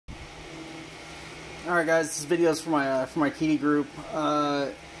Alright guys, this video is for my kitty group.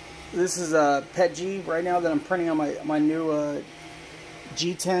 This is a PETG right now that I'm printing on my new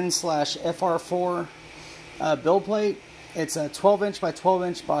G10 / FR4 build plate. It's a 12 inch by 12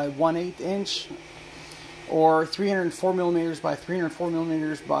 inch by 1/8 inch, or 304 millimeters by 304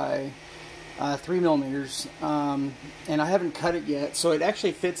 millimeters by 3 millimeters. And I haven't cut it yet, so it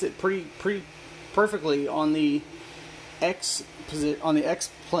actually fits it pretty perfectly on the X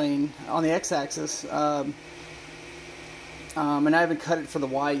plane, on the X axis, and I haven't cut it for the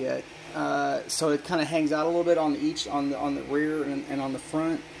Y yet, so it kind of hangs out a little bit on the rear and on the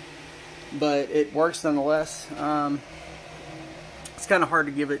front, but it works nonetheless. It's kind of hard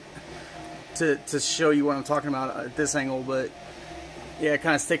to give it to show you what I'm talking about at this angle, but yeah, it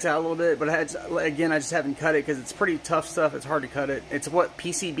kind of sticks out a little bit. But I just haven't cut it because it's pretty tough stuff. It's hard to cut it. It's what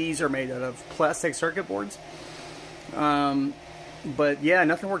PCBs are made out of, plastic circuit boards. But yeah,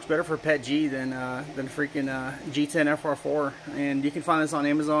 nothing works better for PETG than freaking G10 FR4, and you can find this on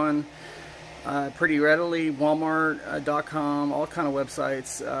Amazon pretty readily, Walmart.com, all kind of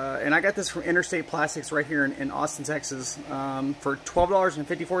websites. And I got this from Interstate Plastics right here in Austin, Texas, for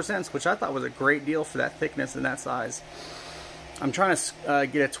 $12.54, which I thought was a great deal for that thickness and that size. I'm trying to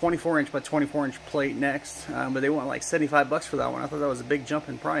get a 24 inch by 24 inch plate next, but they want like 75 bucks for that one. I thought that was a big jump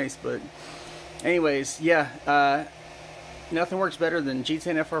in price, but anyways, yeah. Nothing works better than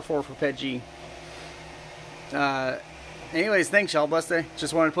G10 FR4 for PETG. Anyways, thanks y'all. Blessed day.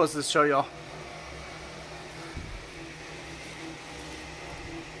 Just wanted to post this to show y'all.